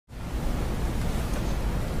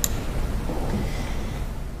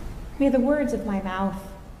May the words of my mouth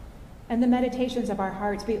and the meditations of our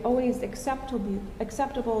hearts be always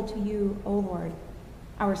acceptable to you, O Lord,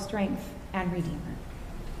 our strength and Redeemer.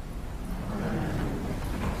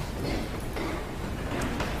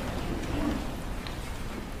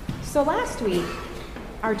 So last week,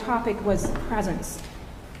 our topic was presence.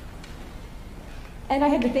 And I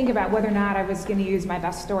had to think about whether or not I was going to use my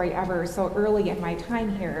best story ever so early in my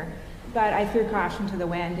time here. But I threw caution to the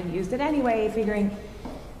wind and used it anyway, figuring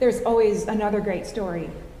there's always another great story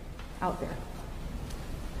out there.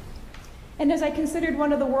 And as I considered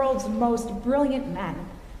one of the world's most brilliant men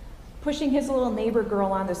pushing his little neighbor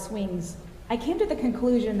girl on the swings, I came to the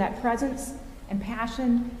conclusion that presence and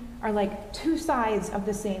passion are like two sides of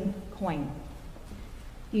the same coin.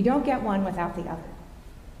 You don't get one without the other.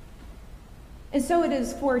 And so it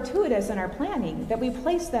is fortuitous in our planning that we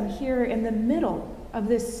place them here in the middle of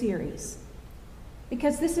this series,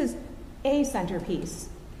 because this is a centerpiece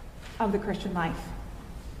of the Christian life: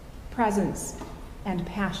 presence and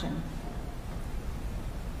passion.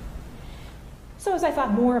 So as I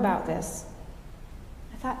thought more about this,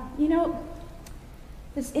 I thought,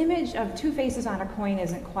 this image of two faces on a coin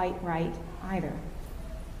isn't quite right either,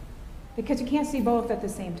 because you can't see both at the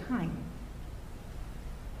same time.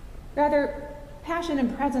 Rather, passion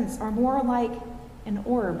and presence are more like an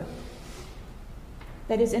orb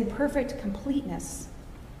that is in perfect completeness,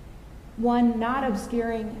 one not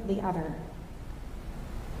obscuring the other.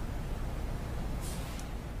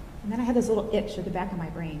 And then I had this little itch at the back of my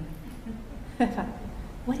brain. I thought,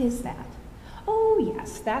 what is that? Oh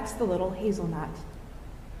yes, that's the little hazelnut.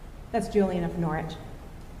 That's Julian of Norwich.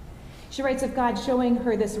 She writes of God showing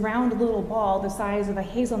her this round little ball the size of a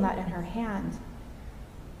hazelnut in her hand.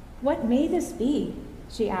 What may this be?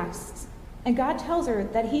 She asks. And God tells her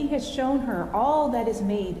that he has shown her all that is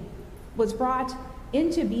made was brought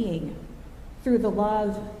into being through the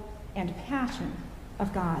love and passion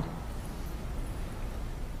of God.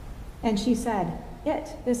 And she said,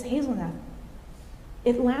 this hazelnut,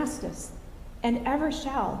 it lasteth and ever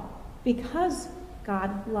shall, because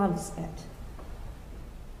God loves it.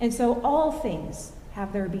 And so all things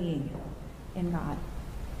have their being in God.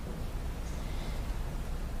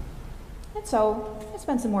 And so I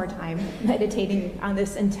spent some more time meditating on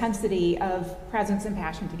this intensity of presence and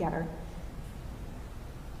passion together.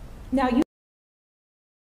 Now,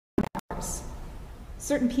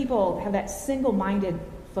 certain people have that single-minded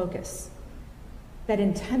focus, that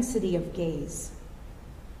intensity of gaze.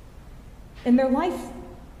 And their life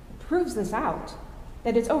proves this out,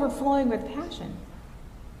 that it's overflowing with passion.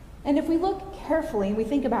 And if we look carefully and we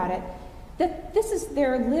think about it, that this is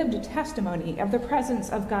their lived testimony of the presence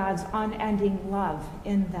of God's unending love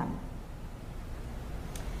in them.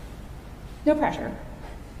 No pressure.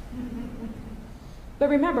 But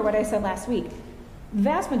remember what I said last week. The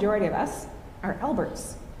vast majority of us are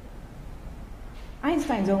Alberts.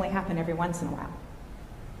 Einstein's only happen every once in a while.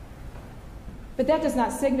 But that does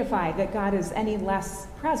not signify that God is any less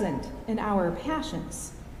present in our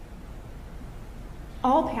passions.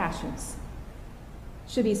 All passions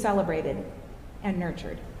should be celebrated and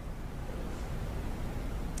nurtured.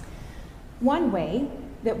 One way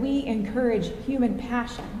that we encourage human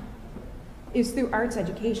passion is through arts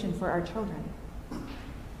education for our children.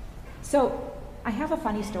 So I have a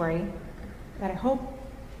funny story that I hope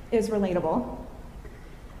is relatable,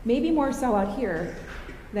 maybe more so out here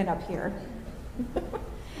than up here.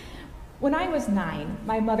 When I was 9,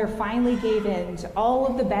 my mother finally gave in to all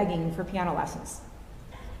of the begging for piano lessons.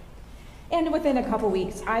 And within a couple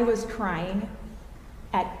weeks, I was crying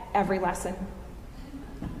at every lesson,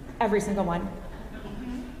 every single one.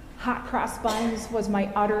 Hot cross buns was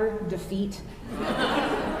my utter defeat.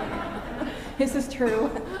 This is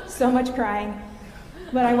true, so much crying,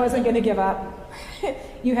 but I wasn't gonna give up.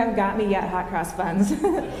 You haven't got me yet, hot cross buns.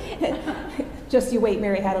 Just you wait,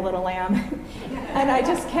 Mary had a little lamb. And I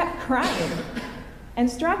just kept crying and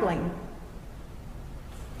struggling.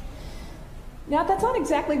 Now, that's not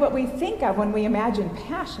exactly what we think of when we imagine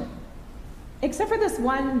passion, except for this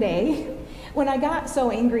one day when I got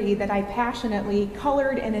so angry that I passionately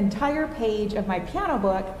colored an entire page of my piano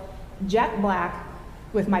book jet black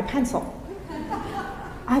with my pencil.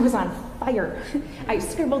 I was on fire. I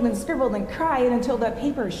scribbled and cried until the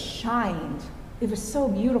paper shined. It was so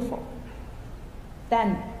beautiful.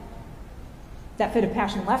 Then, that fit of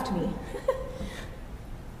passion left me.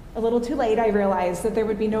 A little too late, I realized that there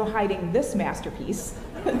would be no hiding this masterpiece.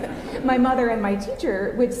 My mother and my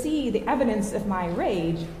teacher would see the evidence of my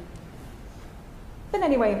rage. But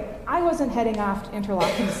anyway, I wasn't heading off to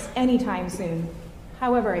Interlochen anytime soon.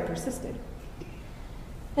 However, I persisted.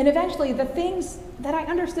 And eventually, the things that I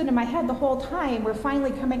understood in my head the whole time were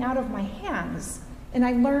finally coming out of my hands, and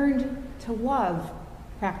I learned to love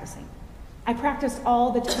practicing. I practiced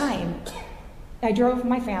all the time. I drove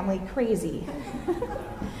my family crazy.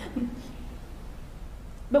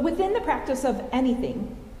 But within the practice of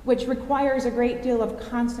anything, which requires a great deal of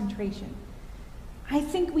concentration, I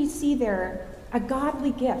think we see there a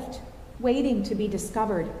godly gift waiting to be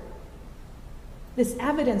discovered. This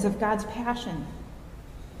evidence of God's passion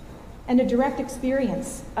and a direct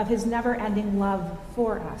experience of his never-ending love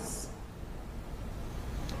for us.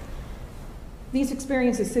 These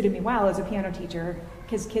experiences suited me well as a piano teacher,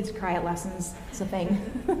 because kids cry at lessons. It's a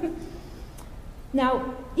thing.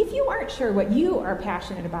 Now, if you aren't sure what you are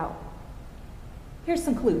passionate about, here's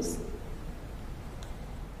some clues.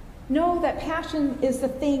 Know that passion is the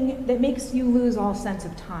thing that makes you lose all sense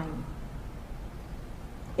of time.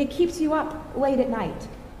 It keeps you up late at night.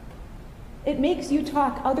 It makes you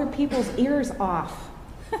talk other people's ears off.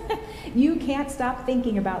 You can't stop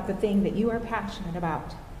thinking about the thing that you are passionate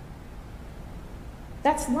about.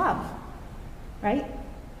 That's love, right?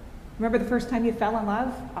 Remember the first time you fell in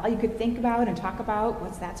love? All you could think about and talk about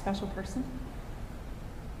was that special person?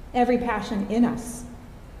 Every passion in us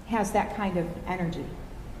has that kind of energy.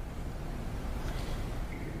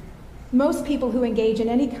 Most people who engage in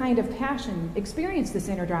any kind of passion experience this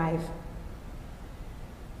inner drive.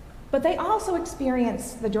 But they also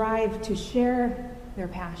experience the drive to share their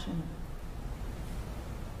passion.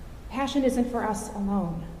 Passion isn't for us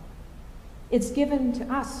alone. It's given to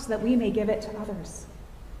us so that we may give it to others.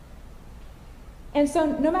 And so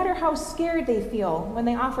no matter how scared they feel when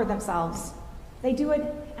they offer themselves, they do it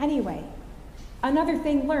anyway. Another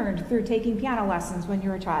thing learned through taking piano lessons when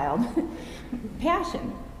you're a child.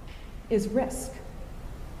 Passion is risk.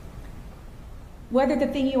 Whether the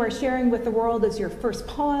thing you are sharing with the world is your first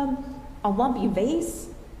poem, a lumpy vase,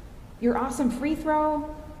 your awesome free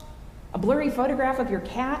throw, a blurry photograph of your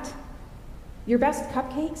cat, your best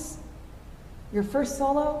cupcakes, your first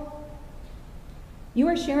solo, you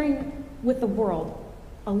are sharing with the world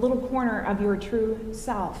a little corner of your true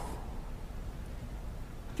self.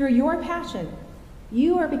 Through your passion,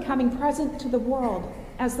 you are becoming present to the world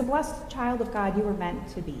as the blessed child of God you were meant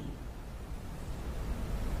to be.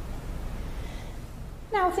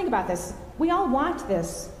 Now, think about this. We all want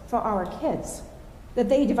this for our kids, that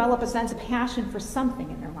they develop a sense of passion for something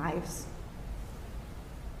in their lives.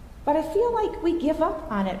 But I feel like we give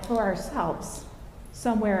up on it for ourselves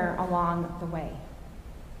somewhere along the way.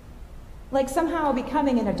 Like somehow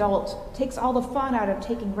becoming an adult takes all the fun out of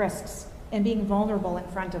taking risks and being vulnerable in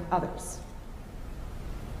front of others.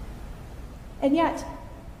 And yet,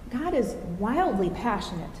 God is wildly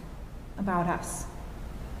passionate about us.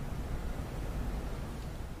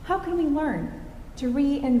 How can we learn to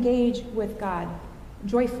re-engage with God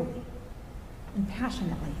joyfully and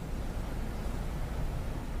passionately?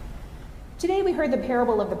 Today we heard the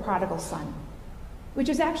parable of the prodigal son, which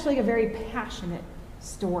is actually a very passionate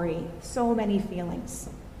story, so many feelings.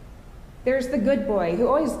 There's the good boy who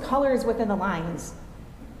always colors within the lines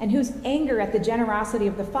and whose anger at the generosity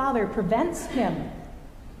of the father prevents him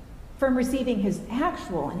from receiving his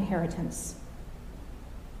actual inheritance,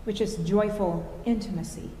 which is joyful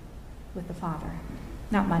intimacy with the Father.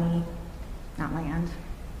 Not money, not land,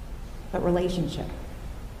 but relationship.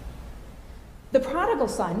 The prodigal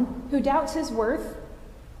son who doubts his worth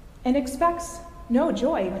and expects no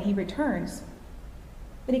joy when he returns,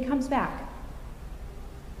 but he comes back.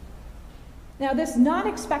 Now, this not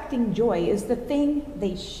expecting joy is the thing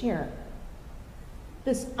they share.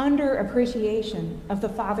 This underappreciation of the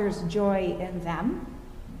Father's joy in them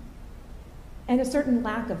and a certain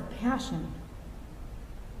lack of passion.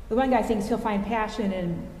 The one guy thinks he'll find passion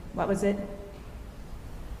in, what was it?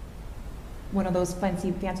 One of those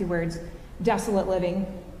fancy words, desolate living.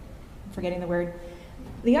 I'm forgetting the word.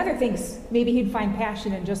 The other thinks maybe he'd find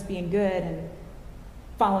passion in just being good and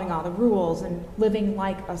following all the rules and living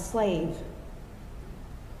like a slave.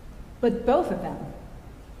 But both of them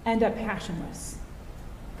end up passionless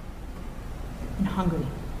and hungry.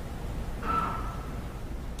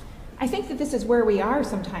 I think that this is where we are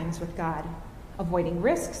sometimes with God, avoiding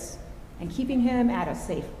risks and keeping him at a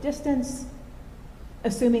safe distance,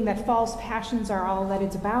 assuming that false passions are all that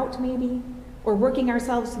it's about, maybe, or working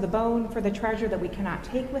ourselves to the bone for the treasure that we cannot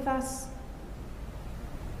take with us.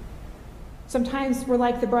 Sometimes we're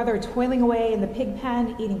like the brother toiling away in the pig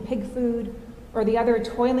pen, eating pig food, or the other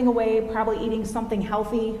toiling away, probably eating something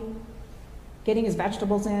healthy, getting his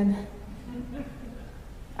vegetables in.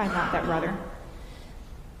 I'm not that brother.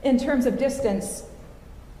 In terms of distance,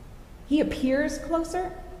 he appears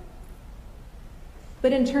closer,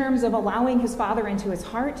 But in terms of allowing his Father into his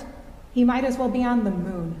heart, he might as well be on the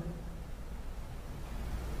moon.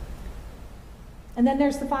 And then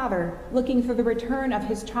there's the Father looking for the return of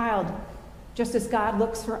his child, just as God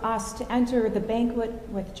looks for us to enter the banquet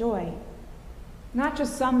with joy. Not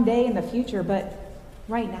just someday in the future, but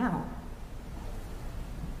right now.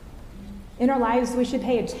 In our lives, we should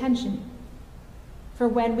pay attention for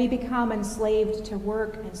when we become enslaved to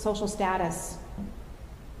work and social status,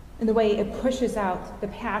 in the way it pushes out the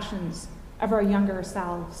passions of our younger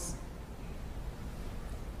selves.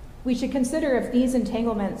 We should consider if these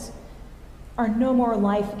entanglements are no more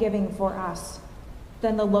life-giving for us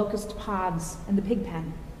than the locust pods and the pig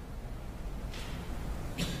pen.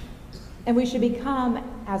 And we should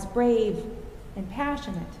become as brave and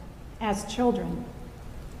passionate as children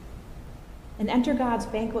and enter God's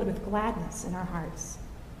banquet with gladness in our hearts,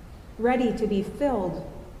 ready to be filled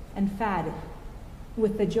and fed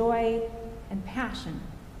with the joy and passion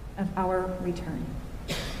of our return.